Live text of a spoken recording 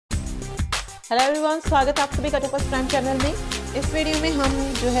Hello everyone, स्वागत है आप सभी का KVS प्राइम चैनल में। इस वीडियो में हम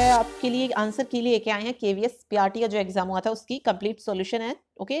जो है आपके लिए आंसर के लिए लेके आए हैं KVS PRT का जो एग्जाम हुआ था उसकी कंप्लीट सॉल्यूशन है।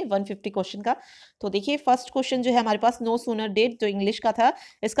 ओके 150 क्वेश्चन का। तो देखिए फर्स्ट क्वेश्चन जो है हमारे पास नो सूनर डेट, जो इंग्लिश का था,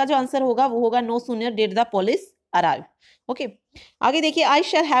 इसका जो आंसर होगा वो होगा no sooner date the police arrive. Okay आगे देखिए आई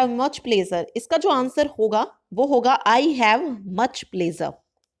शैल हैव मच प्लेजर, इसका जो आंसर होगा वो होगा I have much pleasure.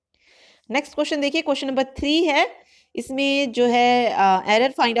 Next question देखिए, क्वेश्चन नंबर 3 है। इसमें जो है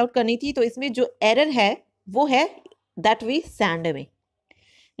एरर फाइंड आउट करनी थी, तो इसमें जो एरर है वो है दैट वी सैंड में।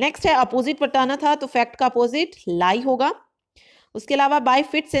 नेक्स्ट है अपोजिट बताना था, तो फैक्ट का अपोजिट लाई होगा। उसके अलावा bye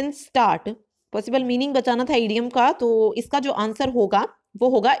fits and start possible meaning बताना था इडियम का, तो इसका जो आंसर होगा वो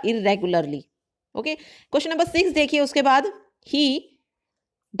होगा इरेगुलरली। ओके क्वेश्चन नंबर 6 देखिए, उसके बाद ही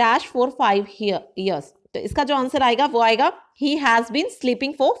डैश फॉर 5 ईयर्स, तो इसका जो आंसर आएगा वो आएगा he has been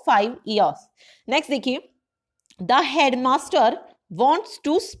sleeping for 5 years. Next देखिए the headmaster wants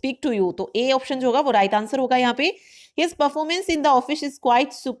to speak to you, तो ए ऑप्शन जो होगा वो राइट आंसर होगा यहाँ पे। His performance in the office is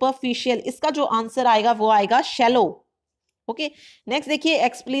quite superficial, इसका जो आंसर आएगा वो आएगा shallow। ओके नेक्स्ट देखिए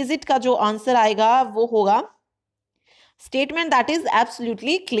एक्सप्लिसिट का जो आंसर आएगा वो होगा statement that is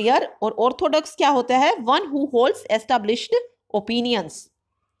absolutely clear. और ऑर्थोडॉक्स क्या होता है? One who holds established opinions.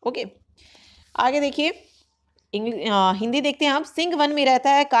 Okay आगे देखिए हिंदी देखते हैं आप। सिंह वन में रहता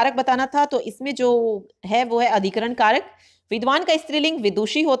है, कारक बताना था, तो इसमें जो है वो है अधिकरण कारक। विद्वान का स्त्रीलिंग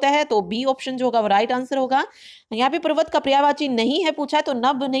विदुषी होता है, तो बी ऑप्शन जो होगा वो राइट आंसर होगा। यहाँ पे पर्वत का पर्यायवाची नहीं है पूछा है, तो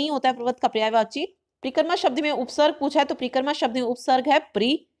नभ नहीं होता है पर्वत का पर्यायवाची। प्रिकर्मा शब्द में उपसर्ग पूछा है, तो प्रिकर्मा शब्द में उपसर्ग है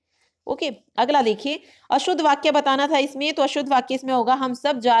प्री। ओके अगला देखिए अशुद्ध वाक्य बताना था इसमें, तो अशुद्ध वाक्य इसमें होगा हम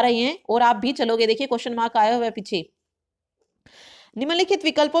सब जा रहे हैं और आप भी चलोगे। देखिए क्वेश्चन मार्क आया हुआ है पीछे। निम्नलिखित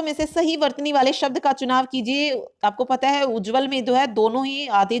विकल्पों में से सही वर्तनी वाले शब्द का चुनाव कीजिए। आपको पता है उज्जवल में जो है दोनों ही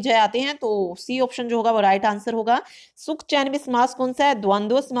आधे जय आते हैं, तो सी ऑप्शन जो होगा वो राइट आंसर होगा। सुख चैन में समास कौन सा है?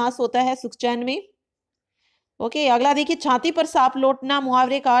 द्वंद्व समास होता है सुख चैन में। ओके अगला देखिए छाती पर सांप लौटना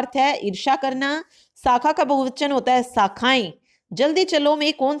मुहावरे का अर्थ है ईर्ष्या करना। शाखा का बहुवचन होता है शाखाएं। जल्दी चलो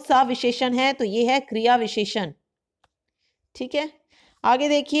में कौन सा विशेषण है? तो ये है क्रिया विशेषण। ठीक है आगे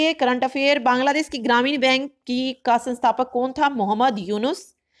देखिए करंट अफेयर। बांग्लादेश की ग्रामीण बैंक की का संस्थापक कौन था? मोहम्मद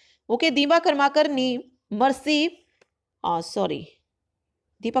यूनुस। ओके दीपा कर्माकर ने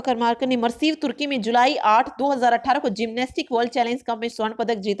मरसीव तुर्की में जुलाई 8 2018 को जिम्नास्टिक वर्ल्ड चैलेंज कप में स्वर्ण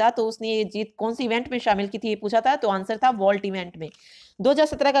पदक जीता, तो उसने ये जीत कौन सी इवेंट में शामिल की थी ये पूछा था, तो आंसर था वॉल्ट इवेंट में।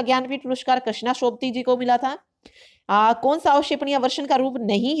 2017 का ज्ञानपीठ पुरस्कार कृष्णा शोभती जी को मिला था। कौन सा अवक्षेपण या वर्षण का रूप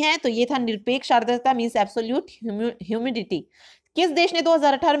नहीं है? तो ये था निरपेक्ष आर्द्रता मींस एब्सोल्यूट ह्यूमिडिटी। किस देश ने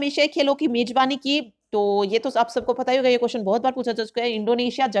 2018 में एशियाई खेलों की मेजबानी की? तो ये तो आप सबको पता ही होगा, ये क्वेश्चन बहुत बार पूछा जा चुका है।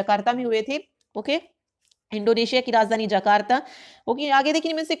 इंडोनेशिया जकार्ता में हुए थे। ओके इंडोनेशिया की राजधानी जकार्ता। ओके आगे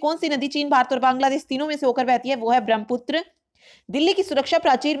देखिए इनमें से कौन सी नदी चीन, भारत और बांग्लादेश तीनों में से होकर बहती है? वो है ब्रह्मपुत्र। दिल्ली की सुरक्षा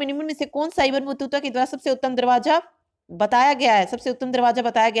प्राचीर में निम्न में से कौन सा इब्न बतूता के द्वारा सबसे उत्तम दरवाजा बताया गया है? सबसे उत्तम दरवाजा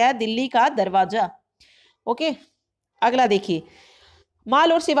बताया गया है दिल्ली का दरवाजा। ओके अगला देखिए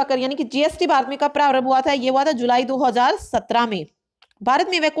माल और सेवा कर यानी कि जीएसटी भारत में कब प्रारंभ हुआ था? ये हुआ था जुलाई 2017 में। भारत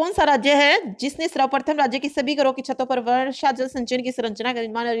में वह कौन सा राज्य है जिसने सर्वप्रथम राज्य की सभी घरों की छतों पर वर्षा जल संचयन की संरचना का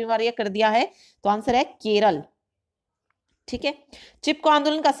निर्माण अनिवार्य कर दिया है? तो आंसर है केरल। ठीक है चिपको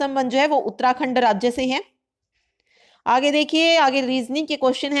आंदोलन का संबंध जो है वो उत्तराखंड राज्य से है। आगे देखिए आगे रीजनिंग के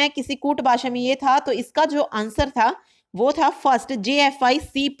क्वेश्चन है। किसी कूट भाषा में ये था, तो इसका जो आंसर था वो था फर्स्ट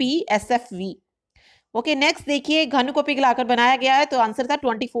JFICPSFV। ओके नेक्स्ट देखिए घन को पिघलाकर बनाया गया है, तो आंसर था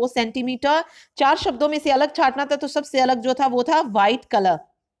 24 सेंटीमीटर। 4 शब्दों में से अलग छांटना था, तो सबसे अलग जो था वो था व्हाइट कलर।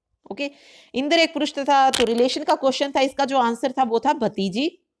 ओके इंदर एक पुरुष था, तो रिलेशन का क्वेश्चन था, इसका जो आंसर था वो था भतीजी।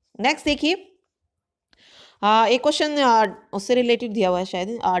 नेक्स्ट देखिए एक क्वेश्चन उससे रिलेटेड दिया हुआ है, शायद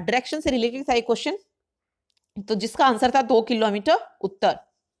डायरेक्शन से रिलेटेड था एक क्वेश्चन, तो जिसका आंसर था 2 किलोमीटर उत्तर।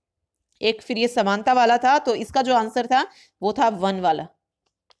 एक फिर ये समानता वाला था, तो इसका जो आंसर था वो था 1 वाला।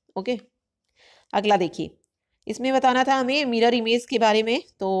 ओके अगला देखिए इसमें बताना था हमें मिरर इमेज के बारे में,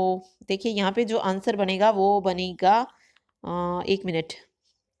 तो देखिए यहाँ पे जो आंसर बनेगा वो बनेगा 1 मिनट।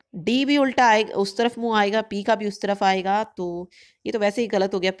 डी भी उल्टा आएगा, उस तरफ मुंह आएगा, पी का भी उस तरफ आएगा, तो ये तो वैसे ही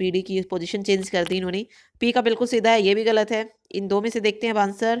गलत हो गया। पीडी की पोजीशन चेंज कर दी इन्होंने। पी का बिल्कुल सीधा है, ये भी गलत है। इन दो में से देखते हैं अब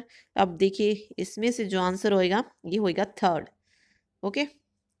आंसर। अब देखिए इसमें से जो आंसर होएगा ये होएगा थर्ड। ओके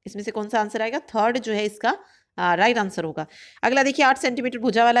इसमें से कौन सा आंसर आएगा? थर्ड जो है इसका राइट आंसर होगा। अगला देखिए 8 सेंटीमीटर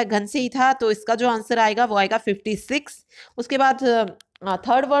भुजा वाला घन से ही था, तो इसका जो आंसर आएगा वो आएगा 56। उसके बाद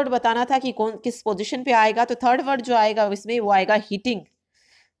थर्ड वर्ड बताना था कि कौन किस पोजीशन पे आएगा, तो थर्ड वर्ड जो आएगा इसमें वो आएगा हीटिंग।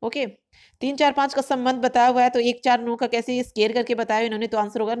 ओके 3 4 5 का संबंध बताया हुआ है, तो 1 4 9 का कैसे स्केयर करके बताया इन्होंने, तो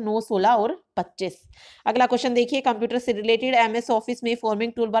आंसर होगा 9 16 और 25। अगला क्वेश्चन देखिए कंप्यूटर से रिलेटेड। MS ऑफिस में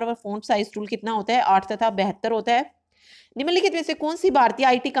फॉर्मिंग टूल बार और फॉन्ट साइज टूल कितना होता है? 8 तथा 72 होता है। निम्नलिखित में से कौन सी भारतीय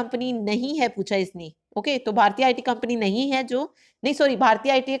आईटी कंपनी नहीं है, पूछा इसने। ओके, तो भारतीय आईटी कंपनी नहीं है जो, नहीं सॉरी,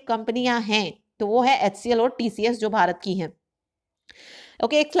 भारतीय आईटी कंपनियां हैं तो वो है एचसीएल और टीसीएस जो भारत की हैं।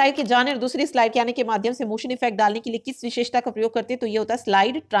 ओके, एक स्लाइड के जाने और दूसरी स्लाइड के आने के माध्यम से मोशन इफेक्ट डालने के लिए किस विशेषता का प्रयोग करते हैं, तो ये होता है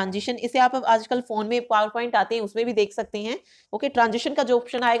स्लाइड ट्रांजिशन। इसे आप आजकल फोन में पावर पॉइंट आते हैं उसमें भी देख सकते हैं। ओके, ट्रांजिशन का जो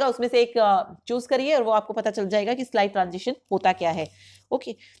ऑप्शन आएगा उसमें से एक चूज करिए और वो आपको पता चल जाएगा कि स्लाइड ट्रांजिशन होता क्या है।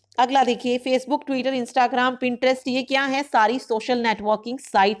 ओके, अगला देखिए, फेसबुक, ट्विटर, इंस्टाग्राम, पिंटरेस्ट, ये क्या है, सारी सोशल नेटवर्किंग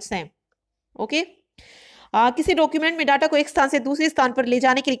साइट्स हैं। ओके, किसी डॉक्यूमेंट में डाटा को एक स्थान से दूसरे स्थान पर ले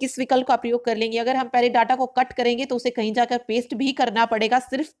जाने के लिए किस विकल्प का प्रयोग कर लेंगे। अगर हम पहले डाटा को कट करेंगे तो उसे कहीं जाकर पेस्ट भी करना पड़ेगा।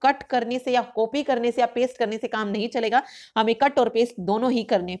 सिर्फ कट करने से या कॉपी करने से या पेस्ट करने से काम नहीं चलेगा, हमें कट और पेस्ट दोनों ही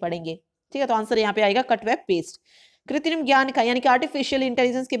करने पड़ेंगे। ठीक है, तो आंसर यहाँ पे आएगा कट व पेस्ट। कृत्रिम ज्ञान का यानी कि आर्टिफिशियल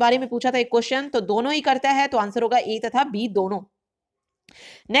इंटेलिजेंस के बारे में पूछा था एक क्वेश्चन, तो दोनों ही करता है, तो आंसर होगा ए तथा बी दोनों।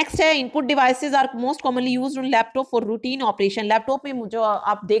 नेक्स्ट है, input devices are most commonly used on laptop for routine operation. Laptop में जो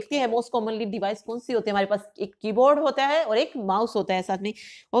आप देखते हैं मोस्ट कॉमनली डिवाइस कौन सी होती है, हमारे पास एक कीबोर्ड होता है और एक माउस होता है साथ में।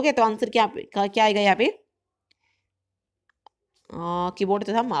 ओके, तो आंसर क्या आएगा यहाँ पे, कीबोर्ड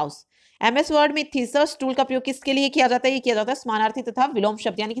तथा माउस। एमएस वर्ड में थीसस टूल का प्रयोग किसके लिए किया जाता है, ये किया जाता है समानार्थी तथा विलोम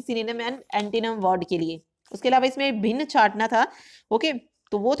शब्द यानी कि सिनोनिम एंड एंटीनम वर्ड के लिए। उसके अलावा इसमें भिन्न छांटना था। ओके,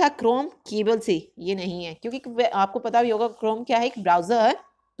 तो वो था क्रोम केबल से, ये नहीं है क्योंकि आपको पता भी होगा क्रोम क्या है, एक ब्राउजर है,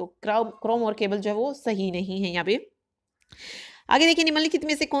 तो क्रोम और केबल जो है वो सही नहीं है यहाँ पे। आगे देखिए, निम्नलिखित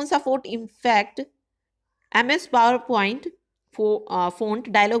में से कौन सा fort in fact MS power point font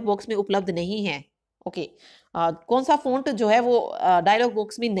dialogue box में उपलब्ध नहीं है। ओके, कौन सा फोंट जो है वो डायलॉग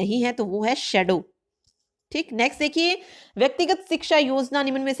बॉक्स में नहीं है, तो वो है शेडो। ठीक, नेक्स्ट देखिए, व्यक्तिगत शिक्षा योजना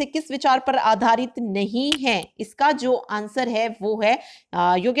निम्न में से किस विचार पर आधारित नहीं है। इसका जो आंसर है वो है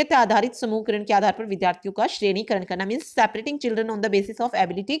योग्यता आधारित समूहकरण के आधार पर विद्यार्थियों का श्रेणीकरण करना, means separating children on the basis of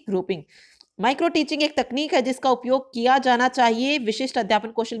ability grouping. Micro teaching एक तकनीक है जिसका उपयोग किया जाना चाहिए विशिष्ट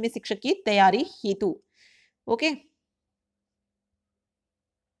अध्यापन कौशल में शिक्षक की तैयारी हेतु। ओके,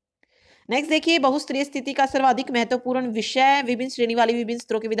 नेक्स्ट देखिए, बहुस्तरीय स्थिति का सर्वाधिक महत्वपूर्ण विषय विभिन्न श्रेणी वाले विभिन्न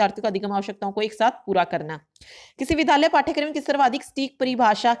स्तरों के विद्यार्थियों का अधिगम आवश्यकताओं को एक साथ पूरा करना। किसी विद्यालय पाठ्यक्रम की सर्वाधिक सटीक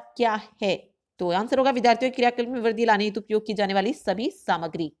परिभाषा क्या है, तो आंसर होगा विद्यार्थियों के क्रियाकलाप में वृद्धि लाने हेतु उपयोग की जाने वाली सभी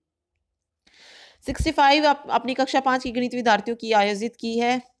सामग्री। 65 अपनी कक्षा 5 की गणित विद्यार्थियों की आयोजित की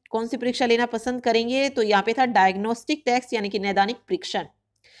है। कौन सी परीक्षा लेना पसंद करेंगे, तो यहाँ पे था डायग्नोस्टिक टेस्ट यानी कि नैदानिक परीक्षण।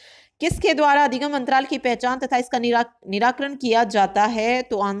 किसके द्वारा अधिगम अंतराल की पहचान तथा इसका निराकरण किया जाता है,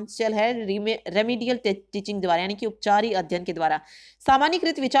 तो आंसर है रेमिडियल टीचिंग द्वारा यानी कि उपचारी अध्ययन के द्वारा।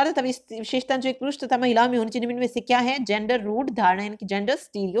 सामान्यकृत विचार तथा विशेषता जो एक पुरुष तथा महिलाओं में होनी चाहिए, इनमें से क्या है, जेंडर रूट धारणा यानी कि जेंडर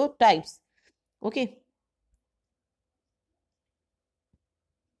स्टीरियोटाइप्स। ओके,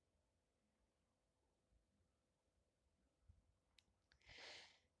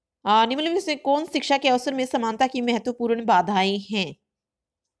 निम्नलिखित में से कौन शिक्षा के अवसर में समानता की महत्वपूर्ण बाधाएं हैं,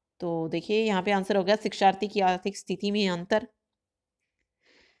 तो देखिए यहाँ पे आंसर हो गया शिक्षार्थी की आर्थिक स्थिति में अंतर,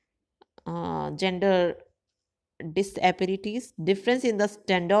 gender डिसएबिलिटीज, difference in the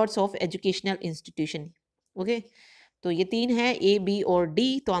standards of educational institution. Okay, तो ये 3 है, ए बी और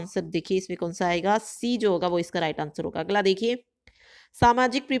डी, तो आंसर देखिए इसमें कौन सा आएगा, सी जो होगा वो इसका राइट आंसर होगा। अगला देखिए,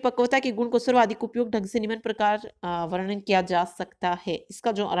 सामाजिक परिपक्वता के गुण को सर्वाधिक उपयोग ढंग से निम्न प्रकार वर्णन किया जा सकता है।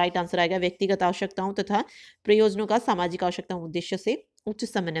 इसका जो राइट आंसर आएगा, व्यक्तिगत आवश्यकताओं तथा प्रयोजनों का सामाजिक आवश्यकताओं उद्देश्य से उच्च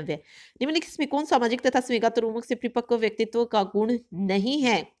समन्वय। निम्नलिखित में कौन सामाजिक तथा स्वीकृत रूप से परिपक्व व्यक्तित्व का गुण नहीं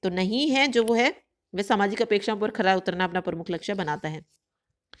है, तो नहीं है जो वो है वह सामाजिक अपेक्षाओं पर खरा उतरना अपना प्रमुख लक्ष्य बनाता है।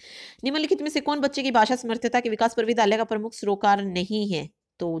 निम्नलिखित में से कौन बच्चे की भाषा समर्थता के विकास पर विद्यालय का प्रमुख सरोकार नहीं है,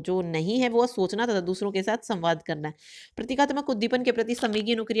 तो जो नहीं है वो सोचना तथा दूसरों के साथ संवाद करना है। प्रतीकात्मक उद्दीपन के प्रति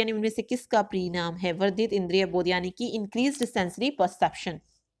संवेगी अनुक्रिया इनमें से किसका परिणाम है, वर्धित इंद्रिय बोध यानी कि increased sensory perception.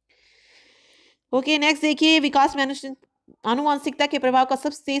 Okay, next देखिए, विकास में आनुवांशिकता के प्रभाव का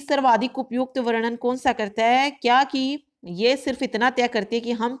सबसे सर्वाधिक उपयुक्त वर्णन कौन सा करता है, क्या कि ये सिर्फ इतना तय करती है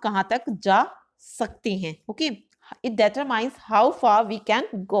कि हम कहां तक जा सकते हैं। Okay, it determines how far we can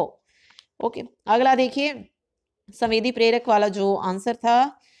go. Okay, अगला देखिए, संवेदी प्रेरक वाला जो आंसर था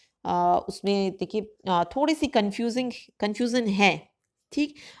उसमें देखिए थोड़ी सी कंफ्यूजन है,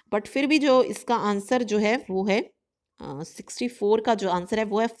 ठीक, बट फिर भी जो इसका आंसर जो है वो है 64 का जो आंसर है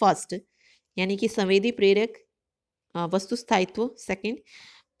वो है फर्स्ट, यानी कि संवेदी प्रेरक वस्तु स्थायित्व, सेकंड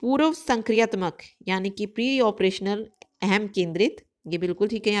पूर्व संक्रियात्मक यानी कि प्री ऑपरेशनल अहम केंद्रित, ये बिल्कुल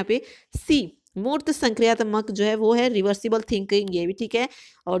ठीक है। यहाँ पे सी मूर्त संक्रियात्मक जो है वो है रिवर्सिबल थिंकिंग, ये भी ठीक है।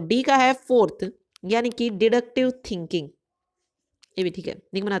 और डी का है फोर्थ यानी कि डिडक्टिव थिंकिंग, ये भी ठीक है,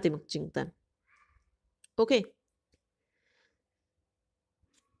 निगमनात्मक चिंतन। ओके,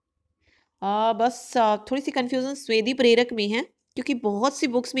 बस थोड़ी सी कंफ्यूजन स्वेदी प्रेरक में है, क्योंकि बहुत सी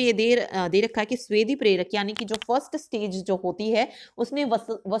बुक्स में ये दे रखा है कि स्वेदी प्रेरक यानी कि जो फर्स्ट स्टेज जो होती है उसमें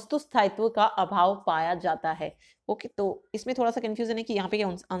वस्तु स्थायित्व का अभाव पाया जाता है। ओके, तो इसमें थोड़ा सा कंफ्यूजन है कि यहाँ पे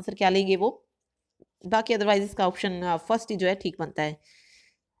आंसर क्या लेंगे वो, बाकी अदरवाइज इसका ऑप्शन फर्स्ट ही जो है ठीक बनता है।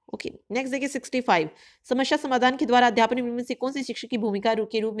 ओके, नेक्स्ट देखिए 65, समस्या समाधान के द्वारा अध्यापन में से कौन सी शिक्षक की भूमिका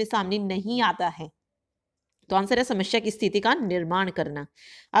के रूप में सामने नहीं आता है? तो आंसर है समस्या की स्थिति का निर्माण करना।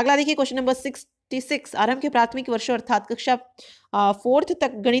 अगला देखिए क्वेश्चन नंबर 66, आरंभ के प्राथमिक वर्षों अर्थात कक्षा 4th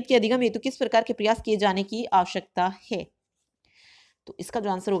तक गणित के अधिगम हेतु किस प्रकार के प्रयास किए जाने की आवश्यकता है? तो इसका जो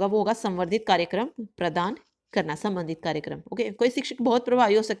आंसर होगा वो होगा संवर्धित कार्यक्रम प्रदान करना, संबंधित कार्यक्रम। ओके, कोई शिक्षक बहुत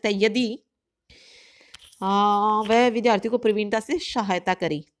प्रभावी हो सकता है यदि वह विद्यार्थी को प्रवीणता से सहायता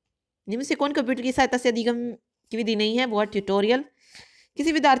करे। निम्न से कौन कंप्यूटर की सहायता से अधिगम की विधि नहीं है? वो है ट्यूटोरियल।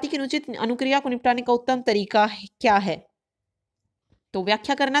 किसी विद्यार्थी की अनुचित अनुक्रिया को निपटाने का उत्तम तरीका क्या है? तो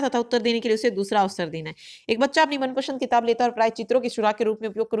व्याख्या करना तथा उत्तर देने के लिए उसे दूसरा अवसर देना है। एक बच्चा अपनी मनपसंद किताब लेता है और प्राय चित्रों की शुरुआत के रूप में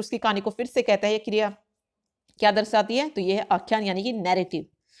उपयोग कर उसकी कहानी को फिर से कहता है। यह क्रिया क्या दर्शाती है? तो यह है आख्यान यानी कि नैरेटिव।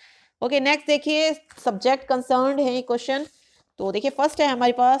 ओके, नेक्स्ट देखिए सब्जेक्ट कंसर्न्ड है क्वेश्चन। तो देखिए फर्स्ट है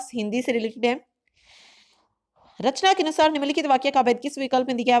हमारे पास हिंदी से रिलेटेड है। रचना के अनुसार निम्नलिखित वाक्य का भेद किस विकल्प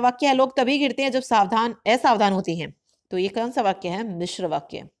में दिया है? वाक्य है लोग तभी गिरते हैं जब असावधान होते हैं। तो ये कौन सा वाक्य है? मिश्र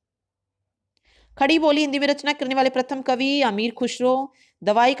वाक्य। खड़ी बोली हिंदी में रचना करने वाले प्रथम कवि अमीर खुसरो।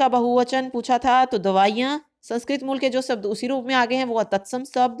 दवाई का बहुवचन पूछा था, तो दवाइयां। संस्कृत मूल के जो शब्द उसी रूप में आगे हैं वो तत्सम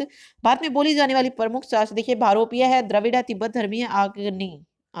शब्द। भारत में बोली जाने वाली प्रमुख चार देखिए भारोपीय है, द्रविड़ है, तिब्बत धर्मी है,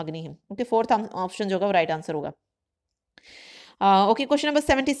 आग्नि है। ओके, फोर्थ ऑप्शन जो होगा राइट आंसर होगा। ओके, क्वेश्चन नंबर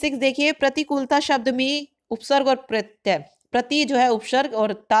 76 देखिए प्रतिकूलता शब्द में उपसर्ग और प्रत्यय, प्रति जो है उपसर्ग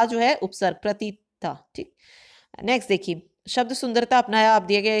और ता जो है उपसर्ग, प्रतिता। ठीक, नेक्स्ट देखिए शब्द सुंदरता अपनाया, आप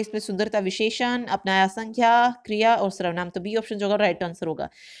दिए गए इसमें सुंदरता विशेषण, अपनाया संख्या, क्रिया और सर्वनाम। तो बी ऑप्शन जो होगा राइट आंसर होगा।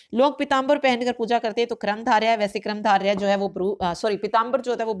 लोग पीताम्बर पहनकर पूजा करते हैं, तो क्रमधार्य है। वैसे क्रमधार्य जो है वो पीताम्बर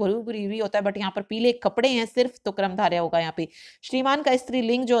जो होता है वो भूरी होता है, बट यहाँ पर पीले कपड़े हैं सिर्फ, तो क्रमधार्य होगा यहाँ पे। श्रीमान का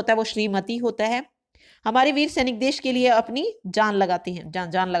स्त्रीलिंग जो होता है वो श्रीमती होता है। हमारे वीर सैनिक देश के लिए अपनी जान लगाते हैं,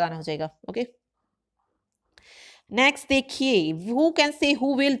 जान लगाना हो जाएगा। ओके, नेक्स्ट देखिए who can say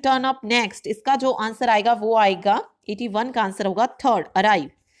who will turn up next, इसका जो आंसर आएगा वो आएगा 81 का आंसर होगा थर्ड, अराइव।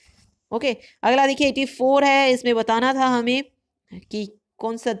 ओके, अगला देखिए 84 है। इसमें बताना था हमें कि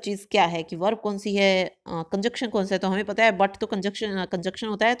कौन सा चीज क्या है, कि वर्ब कौन सी है, कंजक्शन कौन सा है। तो हमें पता है बट तो कंजक्शन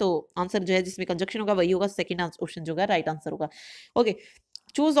होता है, तो आंसर जो है जिसमें कंजक्शन होगा वही होगा, सेकंड ऑप्शन जो होगा राइट आंसर होगा। ओके,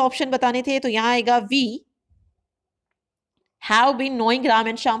 चूज ऑप्शन बताने थे, तो यहाँ आएगा we have been knowing Ram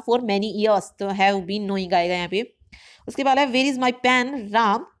and Shyam for many years, तो हैव बीन नोइंग आएगा यहाँ पे। उसके बाद है where is my pen,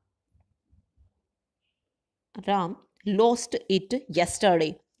 Ram lost it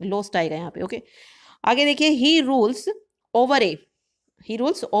yesterday, lost आएगा यहाँ पे। ओके, आगे देखिए ही रूल्स ओवर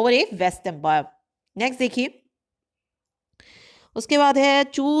ए वेस्ट एम्पायर। नेक्स्ट देखिए उसके बाद है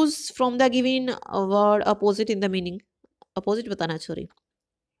choose from the given word opposite in the meaning, opposite बताना सॉरी,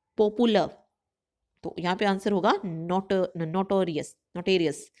 पॉपुलर। तो यहाँ पे आंसर होगा notorious.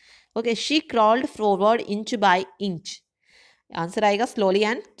 Okay, she crawled forward inch by inch, answer आएगा स्लोली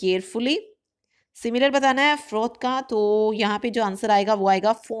एंड केयरफुली। सिमिलर बताना है फ्रोथ का, तो यहाँ पे जो आंसर आएगा वो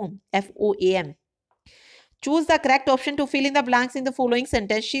आएगा foam, FOAM। Choose the correct option to fill in the blanks in the following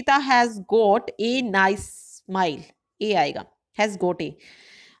sentence. शीता has goat a nice smile, ए आएगा, has goat A.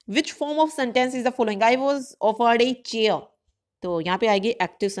 Which form of sentence is the following? I was offered a chair, तो यहाँ पे आएगी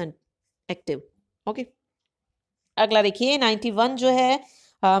active. Okay, अगला देखिए 91 जो है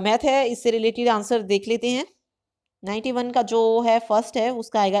math है, इससे रिलेटेड आंसर देख लेते हैं। 91 का जो है फर्स्ट है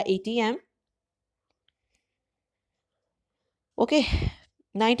उसका आएगा ATM। ओके,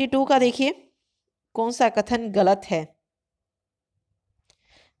 92 का देखिए कौन सा कथन गलत है,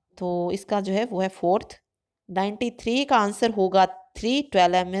 तो इसका जो है वो है फोर्थ। 93 का आंसर होगा 3,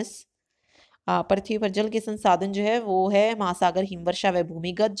 12 MS। पृथ्वी पर जल के संसाधन जो है वो है महासागर, हिमवर्षा व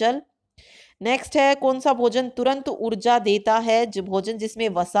भूमिगत जल। नेक्स्ट है कौन सा भोजन तुरंत ऊर्जा देता है? जो भोजन जिसमें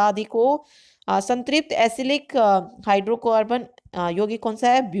वसा अधिक हो। संतृप्त एसिलिक हाइड्रोकार्बन यौगिक कौन सा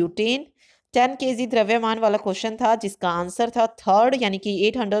है? ब्यूटेन। 10 kg द्रव्यमान वाला क्वेश्चन था जिसका आंसर था थर्ड यानी कि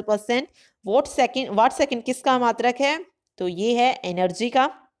 800%। वाट सेकंड किसका मात्रक है? तो ये है एनर्जी का।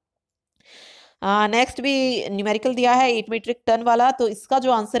 नेक्स्ट भी न्यूमेरिकल दिया है 8 मीट्रिक टन वाला, तो इसका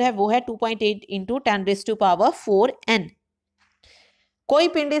जो आंसर है वो है 2.8 × 10⁴ N। कोई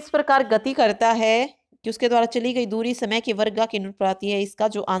पिंड इस प्रकार गति करता है कि उसके द्वारा चली गई दूरी समय के वर्ग के अनुरूप आती है। इसका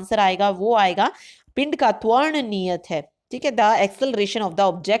जो आंसर आएगा वो आएगा पिंड का त्वरण नियत है। ठीक है, the acceleration of the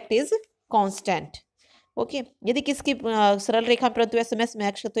object is constant. Okay, यदि किसकी सरल रेखा परंतु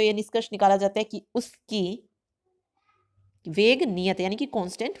समय तो ये निष्कर्ष निकाला जाता है कि उसकी वेग नियत यानी कि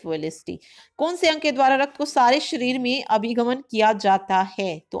कांस्टेंट वेलोसिटी। कौन से अंग के द्वारा रक्त को सारे शरीर में अभिगमन किया जाता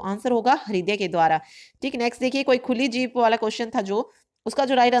है? तो आंसर होगा हृदय के द्वारा। ठीक, नेक्स्ट देखिए, कोई खुली जीभ वाला क्वेश्चन था जो, उसका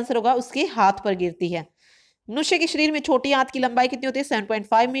जो राइट आंसर होगा उसके हाथ पर गिरती है। मनुष्य के शरीर में छोटी आंत की लंबाई कितनी होती है?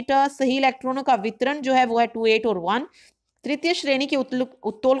 7.5 मीटर। सही इलेक्ट्रॉनों का वितरण जो है वो है 2, 8 और 1। तृतीय श्रेणी के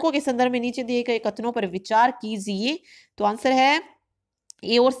उत्तोलकों के संदर्भ में नीचे दिए गए कथनों पर विचार कीजिए। तो आंसर है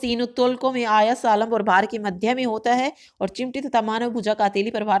ए और सी। इन उत्तोलकों में आयस, आलंब और भार के मध्य में होता है, और चिमटी तथा मानव भुजा का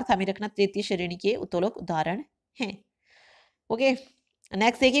हथेली पर भार थामे रखना तृतीय श्रेणी के उत्तोलक उदाहरण हैं। ओके,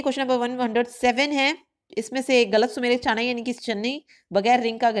 नेक्स्ट देखिए, क्वेश्चन नंबर 107 है। इसमें से गलत सुमेलित छाना यानी कि चन्नी बगैर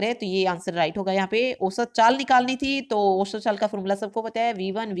रिंग का ग्रह, तो ये आंसर राइट होगा। यहाँ पे औसत चाल निकालनी थी, तो औसत चाल का फॉर्मूला सबको पता है,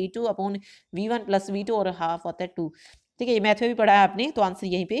 v1 v2 upon v1 plus v2 और हाफ होता है 2। ठीक है, ये मैथ में भी पढ़ा है आपने, तो आंसर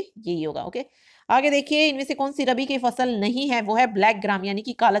यहीं पे यही होगा। ओके, आगे देखिए, इनमें से कौन सी रबी की फसल नहीं है? वो है ब्लैक ग्राम यानी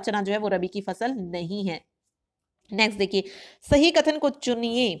कि काला चना जो है वो रबी की फसल नहीं है। नेक्स्ट देखिए, सही कथन को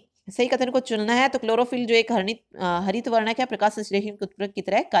चुनिए। सही कथन को चुनना है, तो क्लोरोफिल जो एक हरित वर्णक है, प्रकाश संश्लेषण उत्प्रेरक की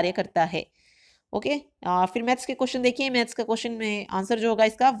तरह कार्य करता है। ओके, फिर मैथ्स के क्वेश्चन देखिए। मैथ्स का क्वेश्चन में आंसर जो होगा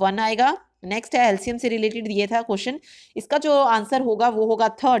इसका 1 आएगा। नेक्स्ट है एलसीएम से रिलेटेड दिया था क्वेश्चन, इसका जो आंसर होगा वो होगा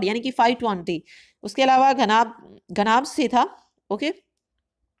 3rd यानी कि 520। उसके अलावा घनाभ से था। ओके,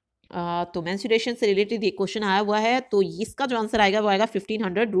 तो मेंस्ट्रुएशन से रिलेटेड ये क्वेश्चन आया हुआ है, तो इसका जो आंसर आएगा वो आएगा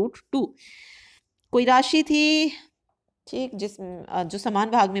 1500√2। कोई राशि थी, ठीक, जो समान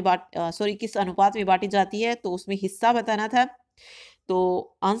भाग में किस अनुपात में बांटी जाती है, तो उसमें हिस्सा बताना था।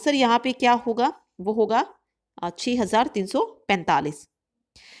 तो आंसर यहाँ पे क्या होगा? वो होगा 6345।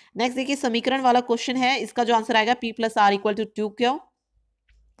 नेक्स्ट देखिए, समीकरण वाला क्वेश्चन है, इसका जो आंसर आएगा P+R = 2 क्यों?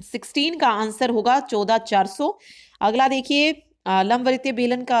 16 का आंसर होगा 14400। अगला देखिए, लंबवृत्तीय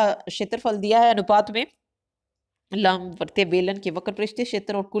बेलन का क्षेत्रफल दिया है अनुपात में लंबवृत्तीय बेलन के वक्र पृष्ठीय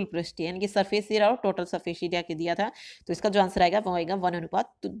क्षेत्र और कुल पृष्ठीय यानी कि सरफेस एरिया और टोटल सरफेस एरिया के दिया था। तो इसका जो आंसर आएगा वो आएगा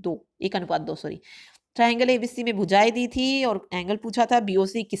 1:2 सॉरी। ट्रायंगल एबीसी में भुजाएं दी थी और एंगल पूछा था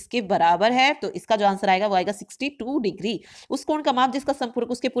बीओसी किसके बराबर है, तो इसका जो आंसर आएगा वो आएगा 62 डिग्री। उस कोण का माप जिसका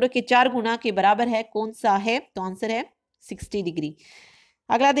संपूरक उसके पूरक के 4 गुना के बराबर है कौन सा है? तो आंसर है 60 डिग्री।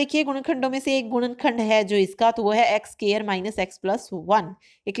 अगला देखिए, गुणनखंडों में से एक गुणनखंड है जो इसका, तो वो है x² - x+1।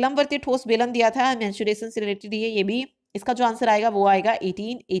 एक लंबवृत्तीय ठोस बेलन दिया था, मेंस्ट्रुएशन से रिलेटेड है ये भी। इसका जो आंसर आएगा वो आएगा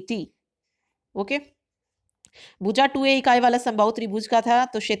 1880। ओके, भुजा 2a इकाई वाला समबाहु त्रिभुज का था,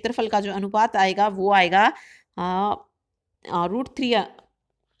 तो क्षेत्रफल का जो अनुपात आएगा वो आएगा √3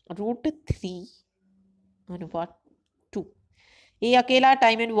 अनुपात 2। ये अकेला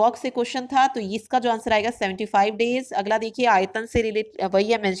टाइम एंड वर्क से क्वेश्चन था, तो इसका जो आंसर आएगा 75 डेज। अगला देखिए, आयतन से रिलेटेड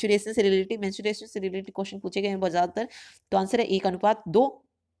वही है, मेंस्ट्रुएशन से रिलेटेड क्वेश्चन पूछे गए हैं बहुत ज्यादातर, तो आंसर है 1:2।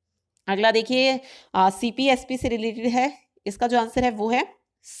 अगला देखिए, सीपीएसपी से रिलेटेड है, इसका जो आंसर है वो है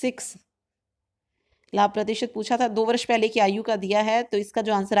 6। लाभ प्रतिशत पूछा था, 2 वर्ष पहले की आयु का दिया है, तो इसका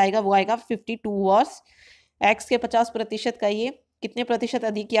जो आंसर आएगा वो आएगा 52 वर्ष। एक्स के 50% का ये कितने प्रतिशत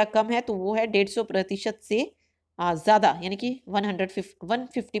अधिक या कम है? तो वो है 150% से ज्यादा यानी कि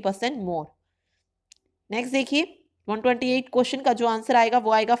 150% मोर। नेक्स्ट देखिए, 128 क्वेश्चन का जो आंसर आएगा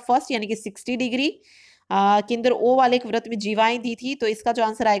वो आएगा फर्स्ट यानी कि 60 डिग्री। केंद्र ओ वाले एक वृत्त में जीवाएं दी थी, तो इसका जो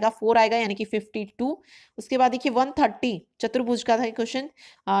आंसर आएगा 4 आएगा यानी कि 52। उसके बाद देखिए 130 चतुर्भुज का था क्वेश्चन,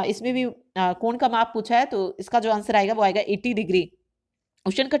 इसमें भी कोण का माप पूछा है, तो इसका जो आंसर आएगा वो आएगा 80 डिग्री।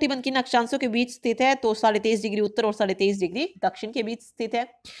 उष्ण कटिबंध किन अक्षांशों के बीच स्थित है? तो 23.5 डिग्री उत्तर और 23.5 डिग्री दक्षिण के बीच स्थित है।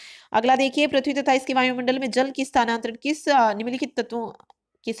 अगला देखिए, पृथ्वी तथा इसके वायुमंडल में जल की स्थानांतरण किस निम्नलिखित तत्वों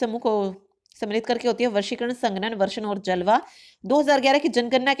के समूह को सम्मिलित करके होती है? वर्षीकरण, संघनन, वर्षण और जलवा। 2011 की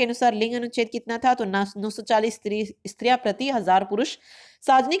जनगणना के अनुसार लिंग अनुच्छेद कितना था? तो 940 स्त्रियां प्रति 1000 पुरुष।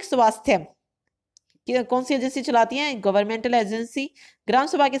 सार्वजनिक स्वास्थ्य कौन सी एजेंसी चलाती है? Governmental agency. ग्राम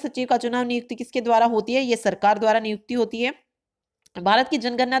सभा के सचिव का चुनाव नियुक्ति किसके द्वारा होती है? ये सरकार द्वारा नियुक्ति होती है। भारत की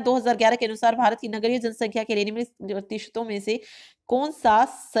जनगणना 2011 के अनुसार भारत की नगरीय जनसंख्या के निम्नलिखित प्रतिशतों में से कौन सा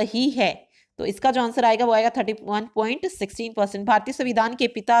सही है? तो इसका जो आंसर आएगा वो आएगा 31.16%। भारतीय संविधान के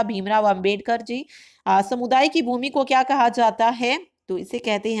पिता भीमराव अंबेडकर जी। समुदाय की भूमि को क्या कहा जाता है? तो इसे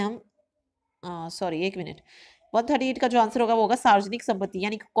कहते हैं हम 138 का जो आंसर होगा वो होगा सार्वजनिक संपत्ति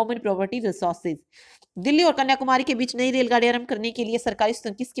यानी कॉमन प्रॉपर्टी रिसोर्सेज। दिल्ली और कन्याकुमारी के बीच नई रेलगाड़ी आरंभ करने के लिए सरकारी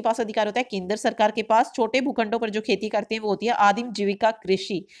किसके पास अधिकार होता है? केंद्र सरकार के पास। छोटे भूखंडों पर जो खेती करते हैं वो होती है आदिम जीविका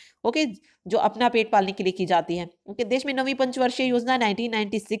कृषि, ओके, जो अपना पेट पालने के लिए की जाती है। ओके, देश में 9वीं पंचवर्षीय योजना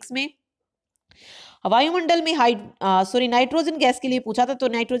 1996 में वायुमंडल में नाइट्रोजन गैस के लिए पूछा था, तो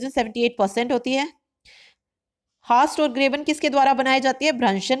नाइट्रोजन 78% होती है। हास्ट और ग्रेवन किसके द्वारा बनाई जाती है?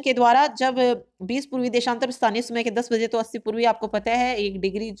 भ्रंशन के द्वारा। जब 20 पूर्वी देशांतर स्थानीय समय के 10 बजे तो 80 पूर्वी आपको पता है 1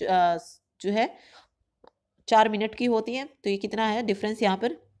 डिग्री जो है 4 मिनट की होती है, तो ये कितना है डिफरेंस यहाँ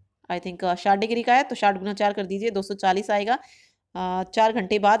पर? आई थिंक 60 डिग्री का है, तो 60 गुना 4 कर दीजिए, 240 आएगा। 4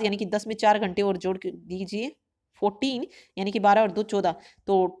 घंटे बाद यानी कि 10 में 4 घंटे और जोड़ दीजिए, 14 यानी कि 12 और 2 14,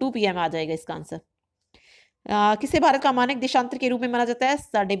 तो 2 PM आ जाएगा इसका आंसर। किसे भारत का मानक देशांतर के रूप में माना जाता है?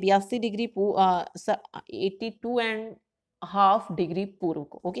 82.5 डिग्री 82.5 डिग्री पूर्व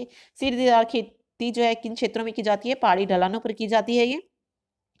को। ओके, सीढ़ीदार खेती जो है किन क्षेत्रों में की जाती है? पहाड़ी ढलानों पर की जाती है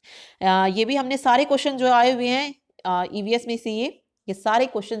ये भी हमने सारे क्वेश्चन जो आए हुए हैं ईवीएस में से, ये सारे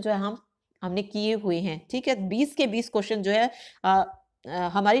क्वेश्चन जो है हमने किए हुए हैं। ठीक है, 20 के 20 क्वेश्चन जो है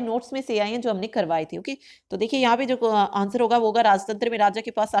हमारी नोट्स में से आए हैं जो हमने करवाए थे। ओके, तो देखिए यहाँ पे जो आंसर होगा वो होगा राजतंत्र में राजा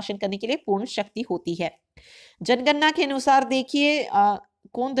के पास शासन करने के लिए पूर्ण शक्ति होती है। जनगणना के अनुसार देखिए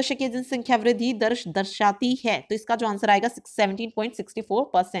कौन दशक की जनसंख्या वृद्धि दर दर्शाती है? तो इसका जो आंसर आएगा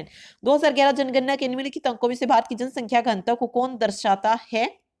 17.64%। 2011 जनगणना के निम्नलिखित अंकों में से भारत की जनसंख्या घनत्व को कौन दर्शाता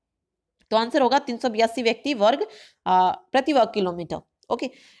है? तो आंसर होगा 382 व्यक्ति वर्ग प्रति वर्ग किलोमीटर। ओके,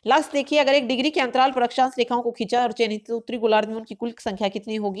 लास्ट देखिए, अगर एक डिग्री के अंतराल पर अक्षांश रेखाओं को खींचा और चयनित उत्तरी गोलार्ध में उनकी कुल संख्या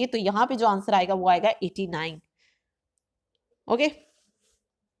कितनी होगी? तो यहाँ पे जो आंसर आएगा वो आएगा 89। Okay,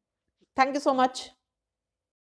 thank you so much.